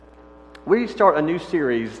We start a new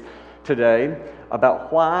series today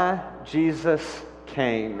about why Jesus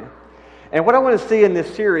came. And what I want to see in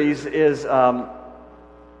this series is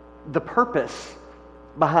the purpose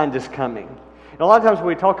behind His coming. And a lot of times when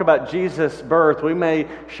we talk about Jesus' birth, we may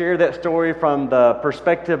share that story from the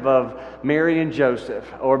perspective of Mary and Joseph,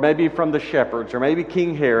 or maybe from the shepherds, or maybe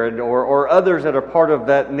King Herod, or others that are part of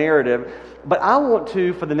that narrative. But I want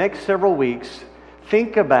to, for the next several weeks,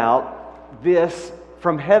 think about this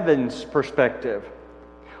from heaven's perspective.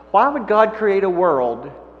 Why would God create a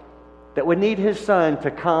world that would need His Son to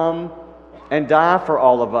come and die for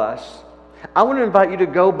all of us? I want to invite you to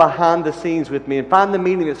go behind the scenes with me and find the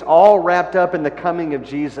meaning that's all wrapped up in the coming of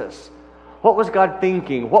Jesus. What was God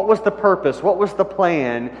thinking? What was the purpose? What was the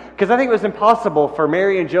plan? Because I think it was impossible for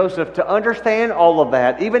Mary and Joseph to understand all of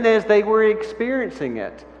that, even as they were experiencing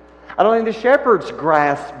it. I don't think the shepherds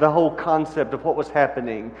grasped the whole concept of what was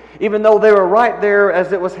happening, even though they were right there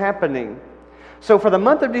as it was happening. So for the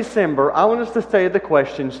month of December, I want us to study the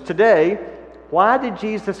questions. Today, why did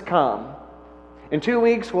Jesus come? In 2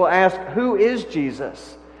 weeks, we'll ask, who is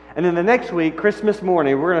Jesus? And then the next week, Christmas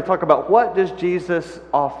morning, we're going to talk about what does Jesus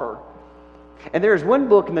offer? And there is one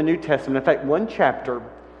book in the New Testament, in fact, one chapter,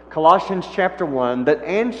 Colossians chapter 1, that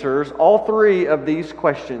answers all three of these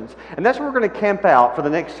questions. And that's where we're going to camp out for the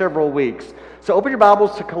next several weeks. So open your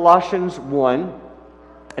Bibles to Colossians 1,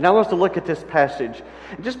 and I want us to look at this passage.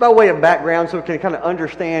 Just by way of background, so we can kind of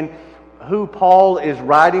understand who Paul is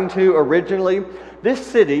writing to originally. This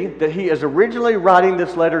city that he is originally writing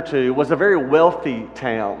this letter to was a very wealthy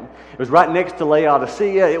town. It was right next to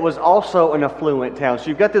Laodicea. It was also an affluent town. So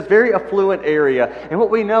you've got this very affluent area. And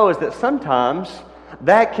what we know is that sometimes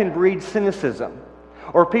that can breed cynicism.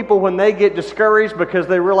 Or people, when they get discouraged because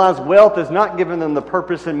they realize wealth is not giving them the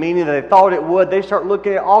purpose and meaning that they thought it would, they start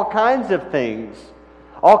looking at all kinds of things,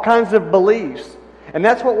 all kinds of beliefs. And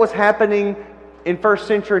that's what was happening in first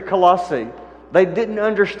century Colossae. They didn't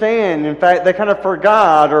understand. In fact, they kind of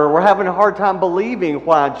forgot or were having a hard time believing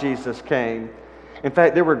why Jesus came. In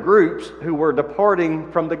fact, there were groups who were departing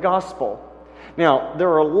from the gospel. Now, there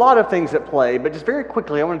are a lot of things at play, but just very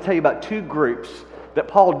quickly, I want to tell you about two groups that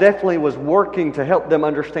Paul definitely was working to help them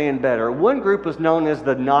understand better. One group was known as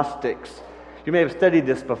the Gnostics. You may have studied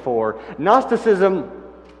this before. Gnosticism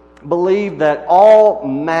believed that all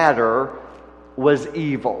matter was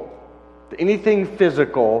evil. Anything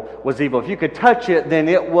physical was evil. If you could touch it, then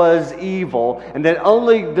it was evil, and that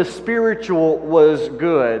only the spiritual was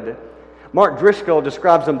good. Mark Driscoll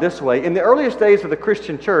describes them this way. In the earliest days of the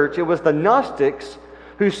Christian church, it was the Gnostics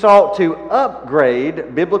who sought to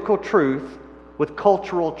upgrade biblical truth with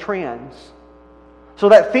cultural trends. So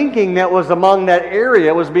that thinking that was among that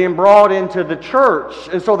area was being brought into the church.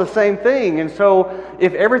 And so the same thing. And so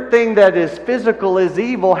if everything that is physical is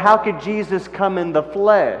evil, how could Jesus come in the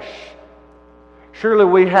flesh? Surely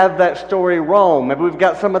we have that story wrong. Maybe we've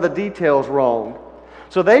got some of the details wrong.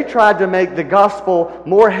 So they tried to make the gospel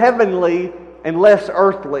more heavenly and less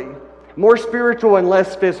earthly, more spiritual and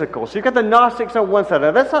less physical. So you've got the Gnostics on one side.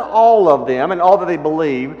 Now, that's not all of them and all that they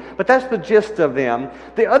believe, but that's the gist of them.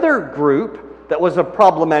 The other group that was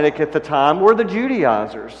problematic at the time were the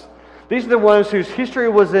Judaizers. These are the ones whose history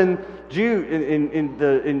was in Judaism,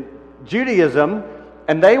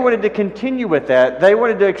 and they wanted to continue with that. They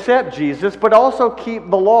wanted to accept Jesus, but also keep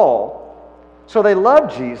the law. So they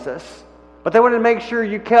loved Jesus, but they wanted to make sure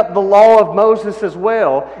you kept the law of Moses as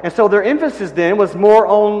well. And so their emphasis then was more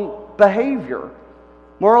on behavior,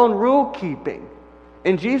 more on rule keeping.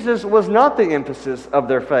 And Jesus was not the emphasis of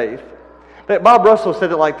their faith. But Bob Russell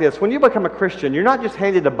said it like this: when you become a Christian, you're not just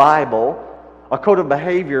handed a Bible, a code of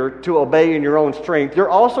behavior to obey in your own strength. You're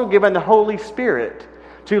also given the Holy Spirit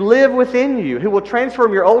to live within you, who will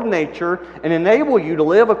transform your old nature and enable you to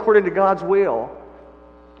live according to God's will.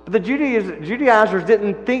 But the Judaizers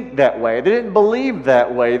didn't think that way. They didn't believe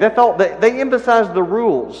that way. They thought that they emphasized the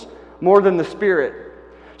rules more than the Spirit.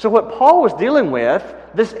 So what Paul was dealing with,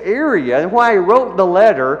 this area, and why he wrote the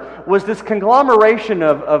letter, was this conglomeration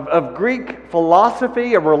of Greek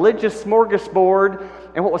philosophy, a religious smorgasbord,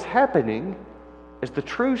 and what was happening is the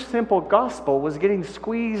true simple gospel was getting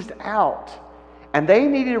squeezed out. And they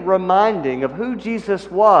needed reminding of who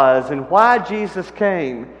Jesus was and why Jesus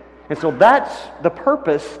came. And so that's the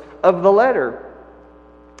purpose of the letter.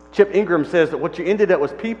 Chip Ingram says that what you ended up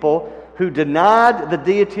was people who denied the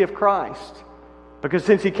deity of Christ. Because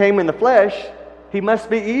since He came in the flesh, He must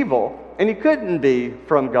be evil. And He couldn't be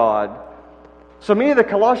from God. So many of the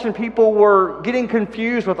Colossian people were getting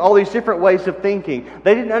confused with all these different ways of thinking.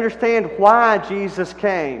 They didn't understand why Jesus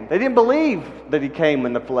came. They didn't believe that He came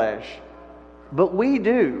in the flesh. But we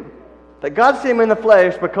do. That God sent Him in the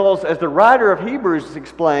flesh because, as the writer of Hebrews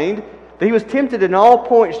explained, that he was tempted in all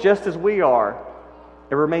points just as we are,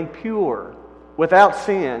 and remained pure, without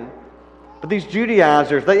sin. But these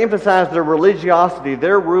Judaizers, they emphasized their religiosity,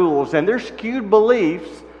 their rules, and their skewed beliefs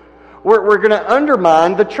were going to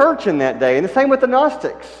undermine the church in that day. And the same with the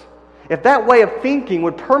Gnostics. If that way of thinking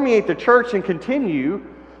would permeate the church and continue,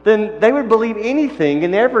 then they would believe anything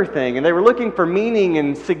and everything, and they were looking for meaning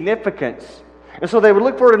and significance. And so they would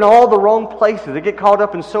look for it in all the wrong places. They get caught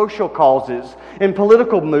up in social causes, in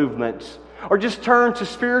political movements, or just turn to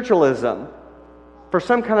spiritualism for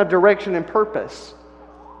some kind of direction and purpose.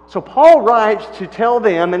 So Paul writes to tell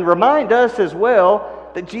them and remind us as well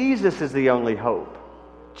that Jesus is the only hope.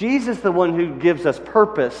 Jesus is the one who gives us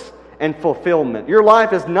purpose and fulfillment. Your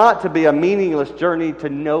life is not to be a meaningless journey to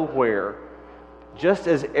nowhere. Just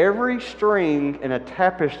as every string in a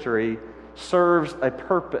tapestry serves a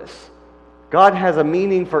purpose, God has a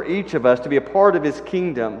meaning for each of us to be a part of His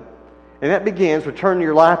kingdom. And that begins with turning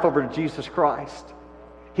your life over to Jesus Christ.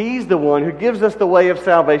 He's the one who gives us the way of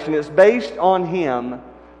salvation. It's based on Him.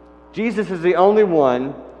 Jesus is the only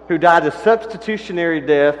one who died a substitutionary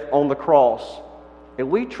death on the cross. And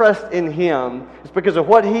we trust in Him. It's because of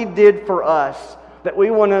what He did for us that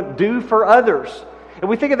we want to do for others. And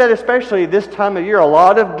we think of that especially this time of year, a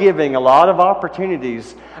lot of giving, a lot of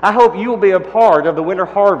opportunities. I hope you will be a part of the winter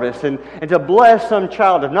harvest and to bless some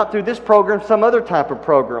child, if not through this program, some other type of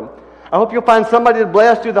program. I hope you'll find somebody to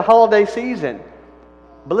bless through the holiday season.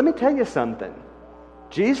 But let me tell you something.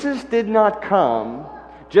 Jesus did not come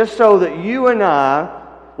just so that you and I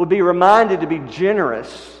would be reminded to be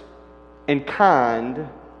generous and kind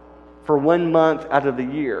for 1 month out of the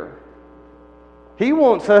year. He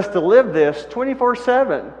wants us to live this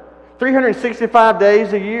 24/7, 365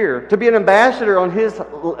 days a year, to be an ambassador on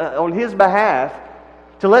His behalf,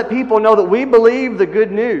 to let people know that we believe the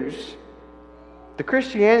good news. The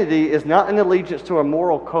Christianity is not an allegiance to a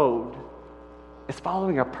moral code. It's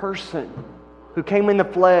following a person who came in the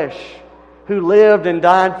flesh, who lived and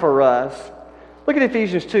died for us. Look at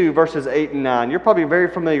Ephesians 2, verses 8 and 9. You're probably very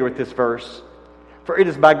familiar with this verse. For it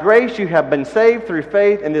is by grace you have been saved through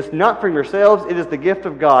faith, and this not from yourselves, it is the gift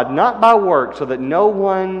of God, not by works, so that no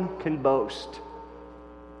one can boast.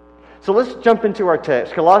 So let's jump into our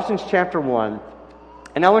text, Colossians chapter 1.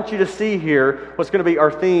 And I want you to see here what's going to be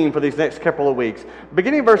our theme for these next couple of weeks.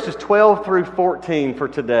 Beginning verses 12 through 14 for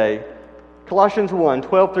today. Colossians 1,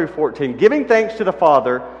 12 through 14. Giving thanks to the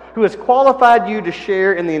Father, who has qualified you to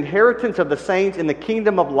share in the inheritance of the saints in the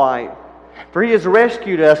kingdom of light. For He has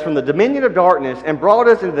rescued us from the dominion of darkness and brought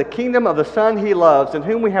us into the kingdom of the Son He loves, in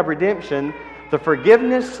whom we have redemption, the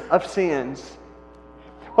forgiveness of sins.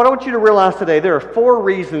 What I want you to realize today, there are 4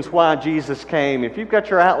 reasons why Jesus came. If you've got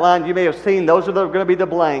your outline, you may have seen those are going to be the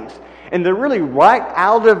blanks. And they're really right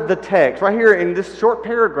out of the text, right here in this short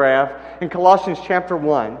paragraph in Colossians chapter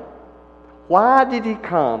 1. Why did He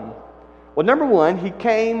come? Well, number 1, He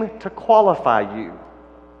came to qualify you.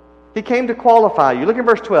 He came to qualify you. Look at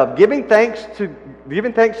verse 12. Giving thanks to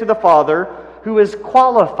the Father who has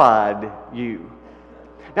qualified you.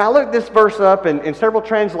 Now, I looked this verse up in several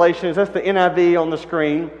translations. That's the NIV on the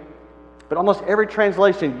screen. But almost every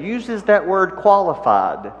translation uses that word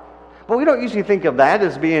qualified. But we don't usually think of that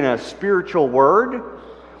as being a spiritual word.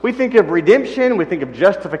 We think of redemption. We think of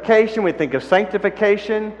justification. We think of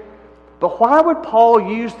sanctification. But why would Paul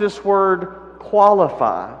use this word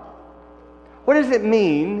qualify? What does it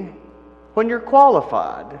mean when you're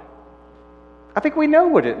qualified? I think we know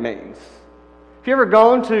what it means. If you ever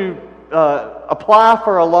gone to apply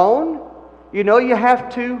for a loan, you know you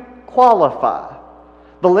have to qualify.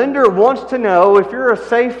 The lender wants to know if you're a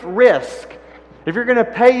safe risk, if you're going to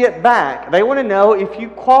pay it back. They want to know if you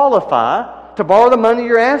qualify to borrow the money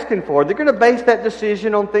you're asking for. They're going to base that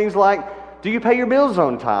decision on things like, do you pay your bills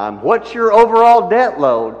on time? What's your overall debt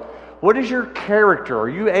load? What is your character? Are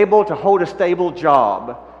you able to hold a stable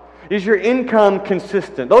job? Is your income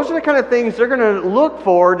consistent? Those are the kind of things they're going to look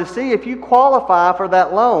for to see if you qualify for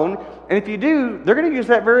that loan. And if you do, they're going to use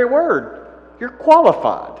that very word. You're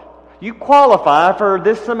qualified. You qualify for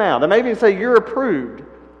this amount. They may even say you're approved.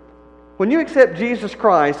 When you accept Jesus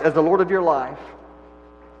Christ as the Lord of your life,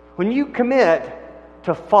 when you commit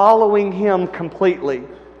to following Him completely,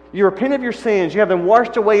 you repent of your sins, you have them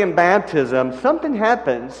washed away in baptism, something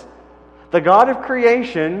happens. The God of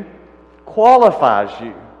creation qualifies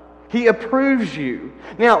you. He approves you.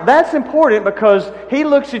 Now, that's important because He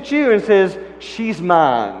looks at you and says, she's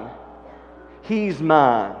mine. He's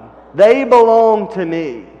mine. They belong to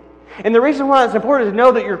me. And the reason why it's important is to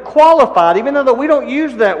know that you're qualified, even though we don't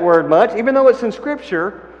use that word much, even though it's in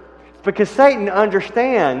Scripture, because Satan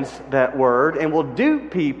understands that word and will dupe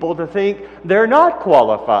people to think they're not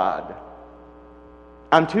qualified.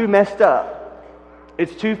 I'm too messed up.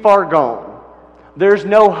 It's too far gone. There's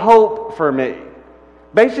no hope for me.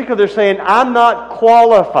 Basically, they're saying, I'm not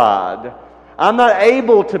qualified. I'm not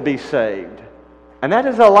able to be saved. And that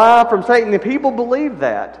is a lie from Satan, and people believe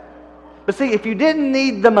that. But see, if you didn't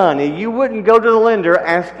need the money, you wouldn't go to the lender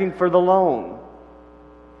asking for the loan.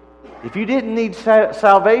 If you didn't need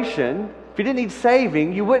salvation, if you didn't need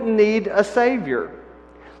saving, you wouldn't need a Savior.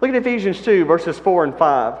 Look at Ephesians 2, verses 4 and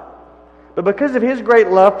 5. But because of His great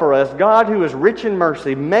love for us, God, who is rich in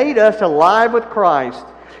mercy, made us alive with Christ,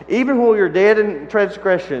 even when we were dead in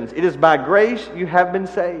transgressions. It is by grace you have been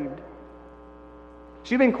saved.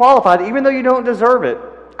 So you've been qualified even though you don't deserve it.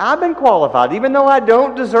 I've been qualified even though I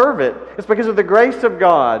don't deserve it. It's because of the grace of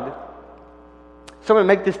God. Someone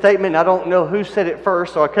make this statement, I don't know who said it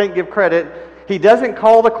first, so I can't give credit. He doesn't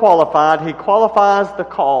call the qualified, He qualifies the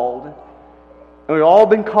called. And we've all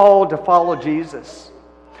been called to follow Jesus.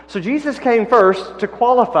 So Jesus came first to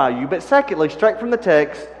qualify you, but secondly, straight from the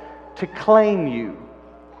text, to claim you.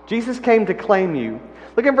 Jesus came to claim you.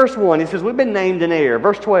 Look at verse 1. He says, we've been named an heir.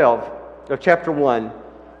 Verse 12 of chapter 1.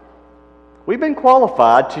 We've been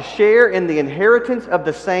qualified to share in the inheritance of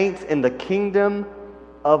the saints in the kingdom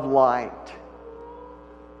of light.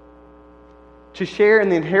 To share in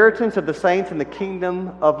the inheritance of the saints in the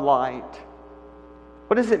kingdom of light.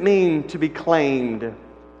 What does it mean to be claimed?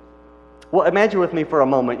 Well, imagine with me for a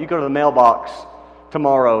moment. You go to the mailbox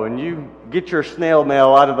tomorrow and you get your snail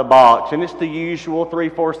mail out of the box, and it's the usual.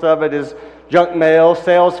 3/4 of it is junk mail,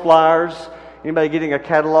 sales flyers. Anybody getting a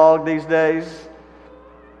catalog these days?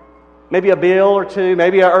 Maybe a bill or two,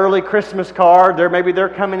 maybe an early Christmas card. Maybe they're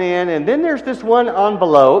coming in, and then there's this one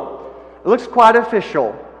envelope. It looks quite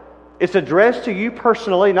official. It's addressed to you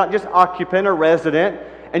personally, not just occupant or resident.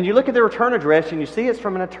 And you look at the return address and you see it's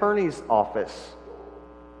from an attorney's office.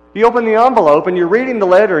 You open the envelope and you're reading the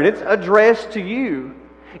letter and it's addressed to you.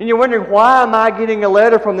 And you're wondering, why am I getting a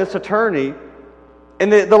letter from this attorney?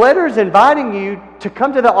 And the letter is inviting you to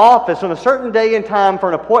come to the office on a certain day and time for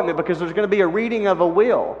an appointment because there's going to be a reading of a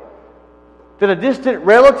will. That a distant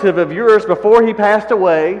relative of yours before he passed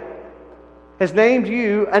away has named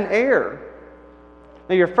you an heir.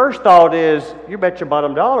 Now your first thought is, you bet your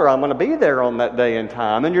bottom dollar I'm going to be there on that day and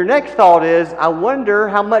time. And your next thought is, I wonder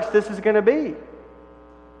how much this is going to be.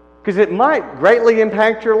 Because it might greatly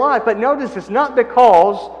impact your life. But notice, it's not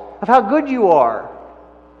because of how good you are.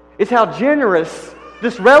 It's how generous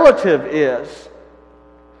this relative is.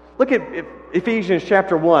 Look at Ephesians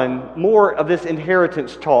chapter 1, more of this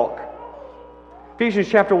inheritance talk. Ephesians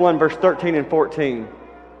chapter 1, verse 13 and 14.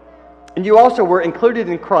 And you also were included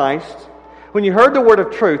in Christ when you heard the word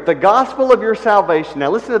of truth, the gospel of your salvation.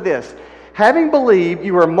 Now listen to this. Having believed,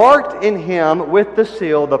 you were marked in Him with the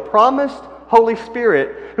seal, the promised Holy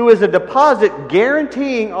Spirit, who is a deposit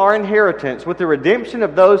guaranteeing our inheritance with the redemption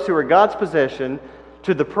of those who are God's possession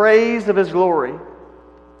to the praise of His glory.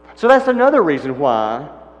 So that's another reason why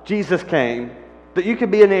Jesus came, that you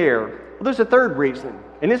could be an heir. Well, there's a third reason,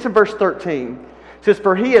 and it's in verse 13. It says,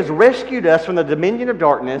 for He has rescued us from the dominion of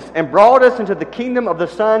darkness and brought us into the kingdom of the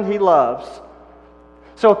Son He loves.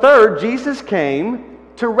 So third, Jesus came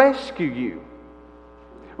to rescue you.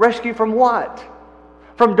 Rescue from what?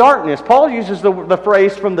 From darkness. Paul uses the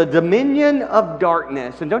phrase, from the dominion of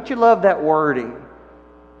darkness. And don't you love that wording?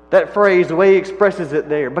 That phrase, the way he expresses it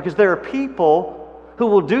there. Because there are people who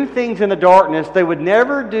will do things in the darkness they would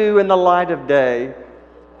never do in the light of day.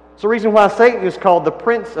 It's the reason why Satan is called the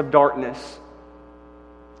prince of darkness.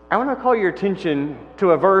 I want to call your attention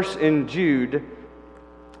to a verse in Jude,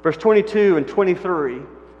 verse 22 and 23.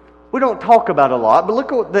 We don't talk about it a lot, but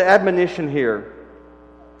look at the admonition here.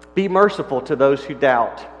 Be merciful to those who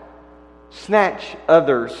doubt. Snatch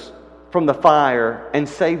others from the fire and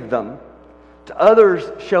save them. To others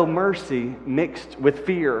show mercy mixed with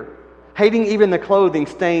fear, hating even the clothing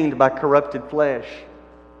stained by corrupted flesh.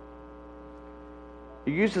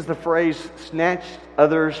 He uses the phrase, snatch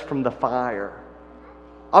others from the fire.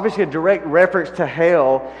 Obviously a direct reference to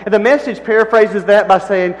hell. And the Message paraphrases that by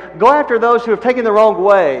saying, go after those who have taken the wrong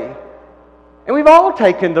way. And we've all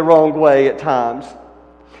taken the wrong way at times.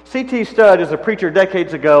 C.T. Studd, as a preacher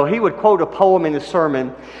decades ago, he would quote a poem in his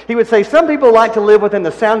sermon. He would say, some people like to live within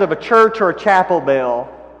the sound of a church or a chapel bell,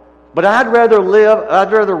 but I'd rather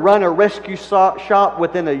run a rescue shop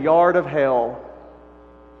within a yard of hell.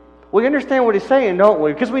 We understand what he's saying, don't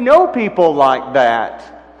we? Because we know people like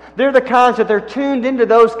that. They're the kinds that they're tuned into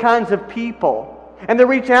those kinds of people. And they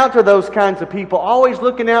reach out to those kinds of people, always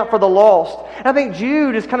looking out for the lost. And I think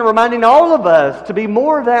Jude is kind of reminding all of us to be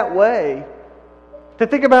more that way. To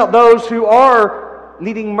think about those who are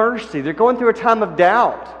needing mercy. They're going through a time of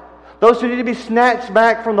doubt. Those who need to be snatched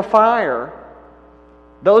back from the fire.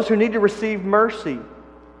 those who need to receive mercy,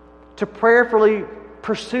 to prayerfully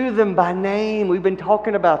pursue them by name. We've been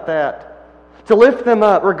talking about that. To lift them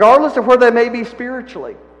up, regardless of where they may be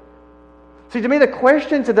spiritually. See, to me, the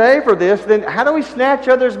question today for this, then, how do we snatch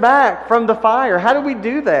others back from the fire? How do we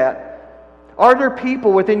do that? Are there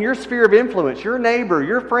people within your sphere of influence, your neighbor,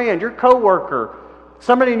 your friend, your coworker,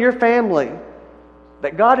 somebody in your family,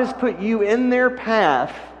 that God has put you in their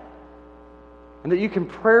path and that you can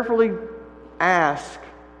prayerfully ask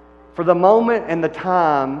for the moment and the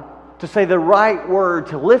time to say the right word,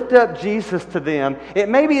 to lift up Jesus to them? It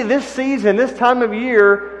may be this season, this time of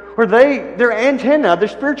year, where their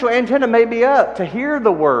spiritual antenna may be up to hear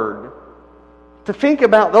the word, to think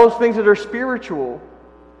about those things that are spiritual.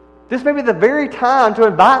 This may be the very time to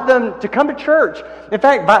invite them to come to church. In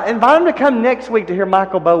fact, invite them to come next week to hear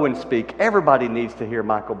Michael Bowen speak. Everybody needs to hear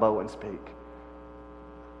Michael Bowen speak.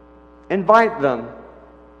 Invite them.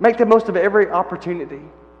 Make the most of every opportunity.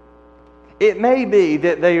 It may be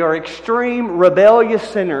that they are extreme, rebellious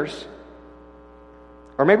sinners.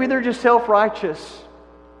 Or maybe they're just self-righteous.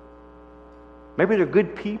 Maybe they're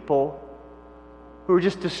good people who are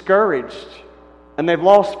just discouraged and they've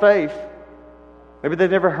lost faith. Maybe they've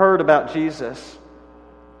never heard about Jesus.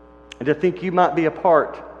 And to think you might be a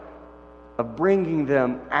part of bringing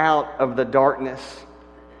them out of the darkness.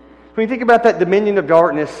 When you think about that dominion of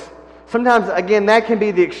darkness, sometimes, again, that can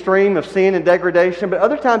be the extreme of sin and degradation, but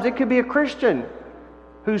other times it could be a Christian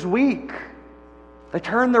who's weak. They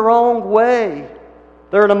turn the wrong way.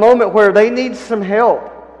 They're in a moment where they need some help.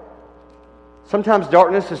 Sometimes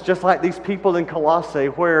darkness is just like these people in Colossae,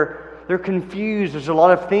 where they're confused. There's a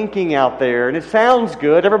lot of thinking out there, and it sounds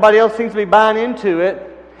good. Everybody else seems to be buying into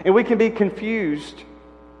it, and we can be confused.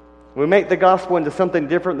 We make the gospel into something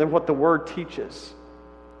different than what the Word teaches.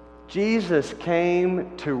 Jesus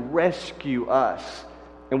came to rescue us,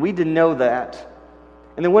 and we didn't know that.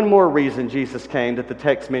 And then one more reason Jesus came that the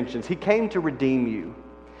text mentions. He came to redeem you.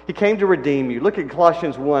 He came to redeem you. Look at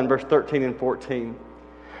Colossians 1, verse 13 and 14.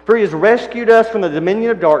 For He has rescued us from the dominion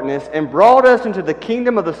of darkness and brought us into the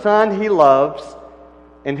kingdom of the Son He loves,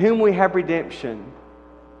 in whom we have redemption,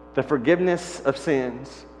 the forgiveness of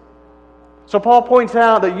sins. So Paul points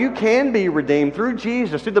out that you can be redeemed through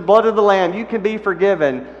Jesus, through the blood of the Lamb. You can be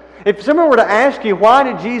forgiven. If someone were to ask you, why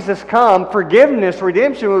did Jesus come? Forgiveness,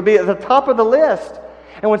 redemption would be at the top of the list.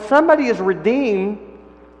 And when somebody is redeemed,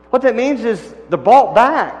 what that means is they're bought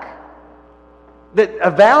back. That a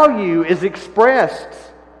value is expressed.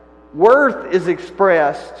 Worth is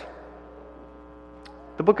expressed.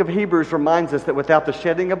 The book of Hebrews reminds us that without the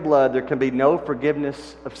shedding of blood, there can be no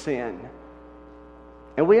forgiveness of sin.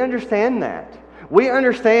 And we understand that. We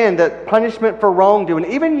understand that punishment for wrongdoing,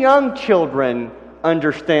 even young children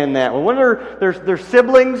understand that. When one of their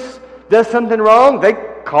siblings does something wrong, they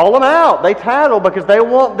call them out. They tattle because they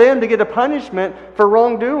want them to get a punishment for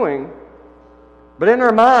wrongdoing. But in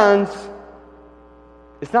our minds,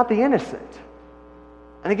 it's not the innocent.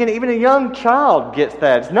 And again, even a young child gets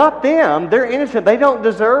that. It's not them. They're innocent. They don't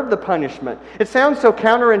deserve the punishment. It sounds so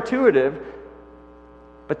counterintuitive,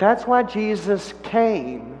 but that's why Jesus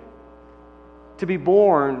came to be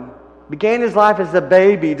born, began His life as a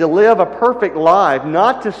baby, to live a perfect life,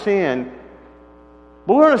 not to sin.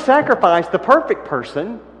 But we want to sacrifice the perfect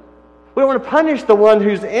person. We don't want to punish the one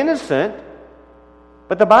who's innocent.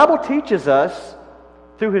 But the Bible teaches us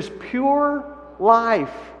through His pure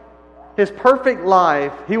life, His perfect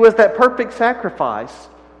life, He was that perfect sacrifice.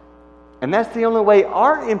 And that's the only way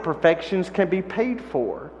our imperfections can be paid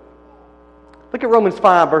for. Look at Romans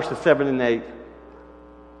 5, verses 7 and 8.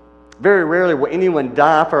 Very rarely will anyone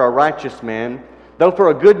die for a righteous man, though for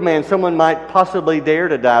a good man someone might possibly dare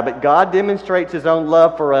to die. But God demonstrates His own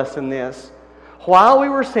love for us in this. While we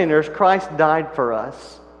were sinners, Christ died for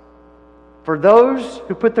us. For those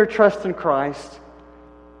who put their trust in Christ,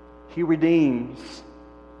 He redeems.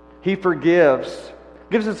 He forgives,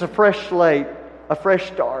 gives us a fresh slate, a fresh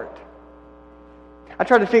start. I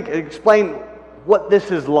try to explain what this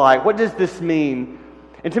is like. What does this mean?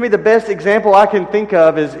 And to me, the best example I can think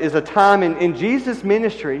of is a time in Jesus'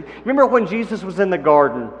 ministry. Remember when Jesus was in the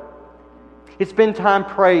garden? He'd spend time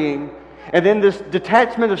praying, and then this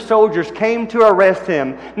detachment of soldiers came to arrest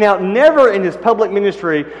Him. Now, never in His public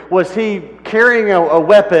ministry was He carrying a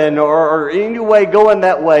weapon or in any way going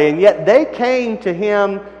that way, and yet they came to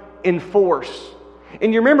Him in force.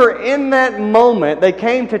 And you remember in that moment they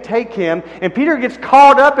came to take Him, and Peter gets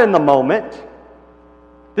caught up in the moment.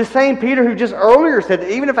 The same Peter who just earlier said,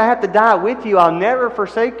 even if I have to die with you, I'll never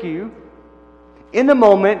forsake you. In the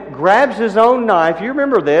moment, grabs his own knife, you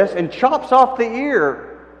remember this, and chops off the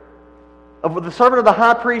ear of the servant of the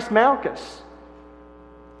high priest Malchus.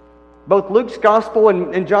 Both Luke's gospel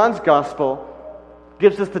and John's gospel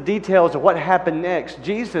gives us the details of what happened next.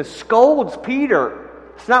 Jesus scolds Peter.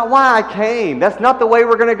 It's not why I came. That's not the way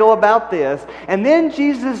we're going to go about this. And then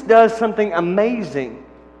Jesus does something amazing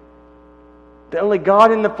that only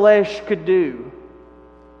God in the flesh could do.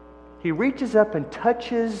 He reaches up and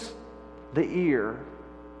touches the ear,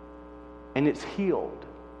 and it's healed.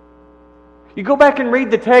 You go back and read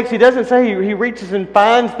the text, he doesn't say he reaches and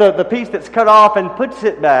finds the piece that's cut off and puts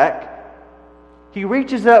it back. He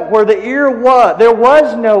reaches up where the ear was. There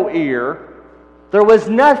was no ear. There was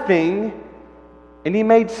nothing. And he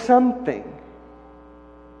made something.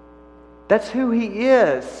 That's who he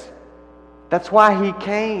is. That's why he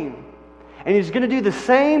came. And he's going to do the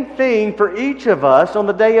same thing for each of us on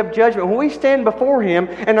the day of judgment. When we stand before him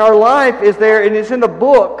and our life is there and it's in the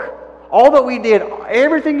book, all that we did,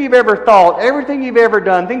 everything you've ever thought, everything you've ever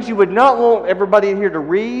done, things you would not want everybody in here to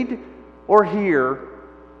read or hear,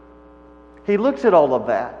 he looks at all of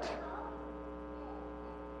that.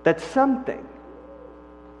 That's something.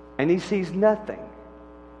 And he sees nothing.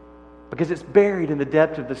 Because it's buried in the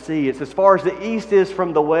depth of the sea. It's as far as the east is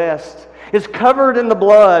from the west. It's covered in the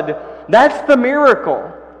blood. That's the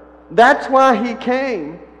miracle. That's why he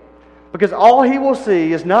came. Because all he will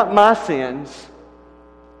see is not my sins,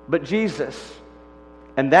 but Jesus.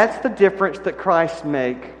 And that's the difference that Christ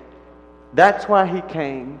makes. That's why he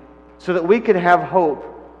came. So that we could have hope.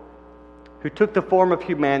 Who took the form of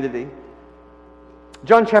humanity.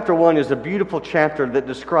 John chapter 1 is a beautiful chapter that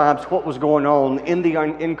describes what was going on in the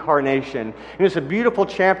incarnation. And it's a beautiful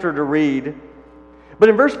chapter to read. But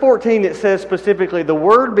in verse 14 it says specifically, the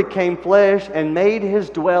Word became flesh and made his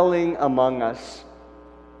dwelling among us.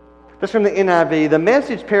 That's from the NIV. The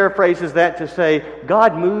Message paraphrases that to say,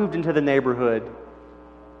 God moved into the neighborhood.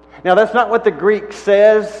 Now that's not what the Greek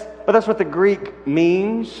says, but that's what the Greek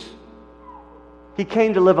means. He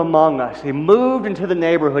came to live among us. He moved into the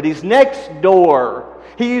neighborhood. He's next door.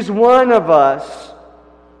 He's one of us.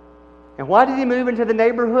 And why did he move into the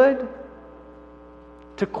neighborhood?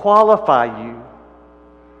 To qualify you,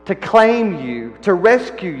 to claim you, to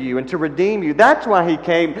rescue you, and to redeem you. That's why he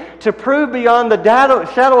came, to prove beyond the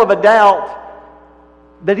shadow of a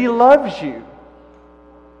doubt that he loves you.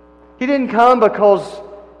 He didn't come because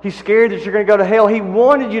he's scared that you're going to go to hell. He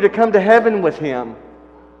wanted you to come to heaven with him.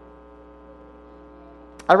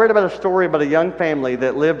 I read about a story about a young family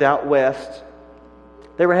that lived out west.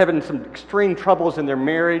 They were having some extreme troubles in their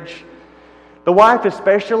marriage. The wife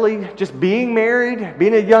especially, just being married,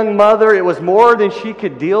 being a young mother, it was more than she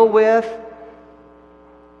could deal with.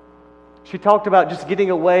 She talked about just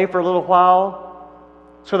getting away for a little while.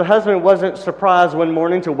 So the husband wasn't surprised one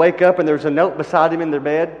morning to wake up and there was a note beside him in their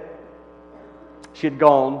bed. She had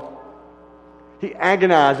gone. He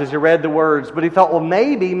agonized as he read the words, but he thought, well,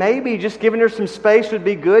 maybe just giving her some space would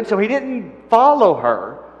be good, so he didn't follow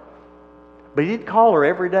her. But he did call her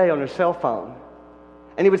every day on her cell phone.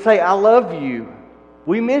 And he would say, I love you.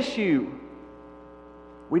 We miss you.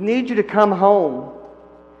 We need you to come home.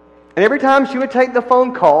 And every time she would take the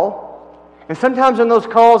phone call, and sometimes on those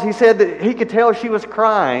calls he said that he could tell she was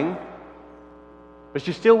crying, but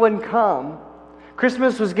she still wouldn't come.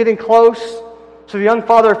 Christmas was getting close. So the young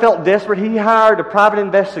father felt desperate. He hired a private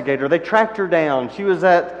investigator. They tracked her down. She was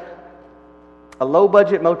at a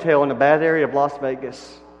low-budget motel in a bad area of Las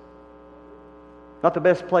Vegas. Not the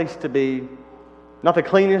best place to be. Not the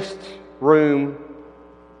cleanest room.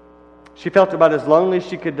 She felt about as lonely as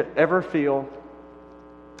she could ever feel.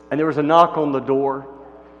 And there was a knock on the door.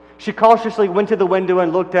 She cautiously went to the window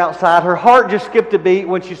and looked outside. Her heart just skipped a beat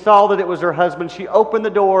when she saw that it was her husband. She opened the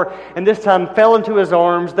door and this time fell into his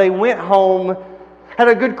arms. They went home. Had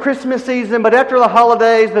a good Christmas season, but after the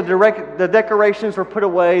holidays, the decorations were put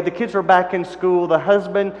away. The kids were back in school. The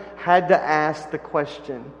husband had to ask the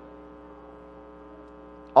question.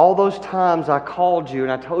 All those times I called you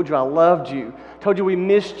and I told you I loved you. I told you we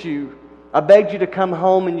missed you. I begged you to come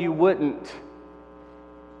home and you wouldn't.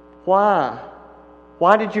 Why?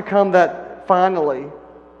 Why did you come that finally?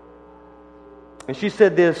 And she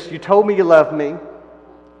said this, you told me you loved me.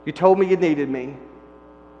 You told me you needed me.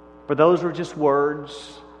 But those were just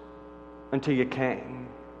words until you came.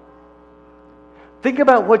 Think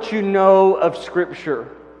about what you know of Scripture.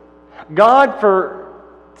 God for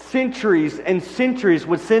centuries and centuries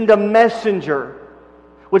would send a messenger,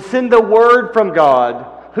 would send the word from God,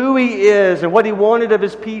 who He is and what He wanted of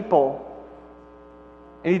His people.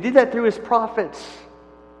 And He did that through His prophets.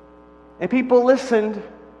 And people listened,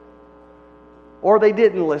 or they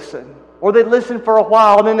didn't listen. Or they'd listen for a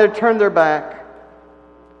while and then they'd turn their back.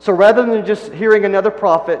 So rather than just hearing another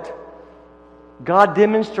prophet, God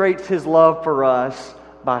demonstrates His love for us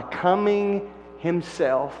by coming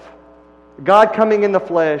Himself God coming in the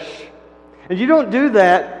flesh. And you don't do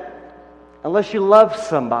that unless you love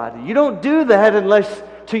somebody. You don't do that unless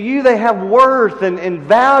to you they have worth and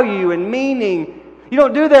value and meaning. You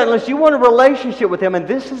don't do that unless you want a relationship with Him. And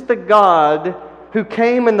this is the God who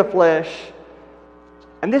came in the flesh.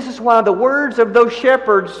 And this is why the words of those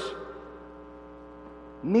shepherds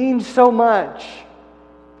mean so much.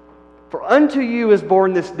 For unto you is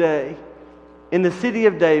born this day in the city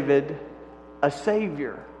of David a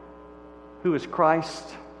Savior, who is Christ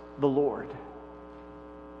the Lord.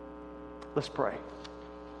 Let's pray.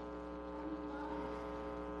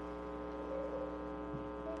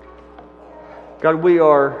 God, we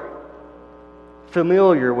are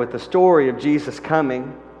familiar with the story of Jesus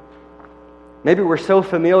coming. Maybe we're so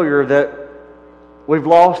familiar that we've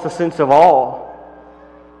lost the sense of awe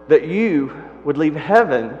that you would leave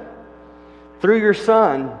heaven through your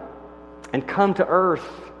Son and come to earth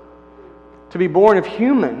to be born of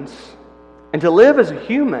humans and to live as a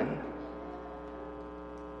human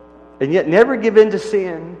and yet never give in to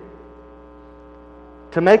sin,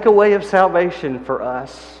 to make a way of salvation for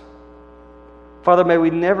us. Father, may we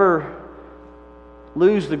never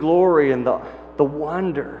lose the glory and the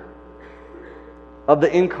wonder of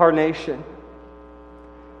the incarnation,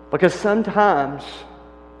 because sometimes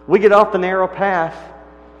we get off the narrow path.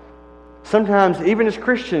 Sometimes, even as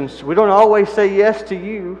Christians, we don't always say yes to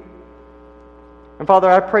you. And Father,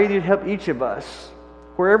 I pray that you'd help each of us,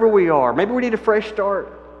 wherever we are. Maybe we need a fresh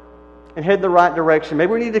start and head in the right direction.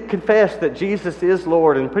 Maybe we need to confess that Jesus is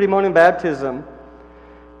Lord and put Him on in baptism.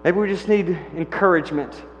 Maybe we just need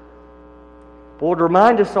encouragement. Lord,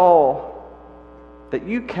 remind us all that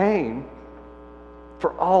you came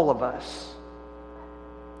for all of us.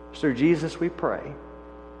 Through Jesus we pray.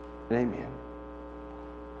 Amen.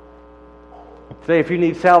 Today, if you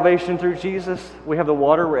need salvation through Jesus, we have the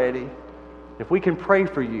water ready. If we can pray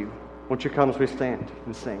for you, won't you come as we stand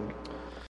and sing?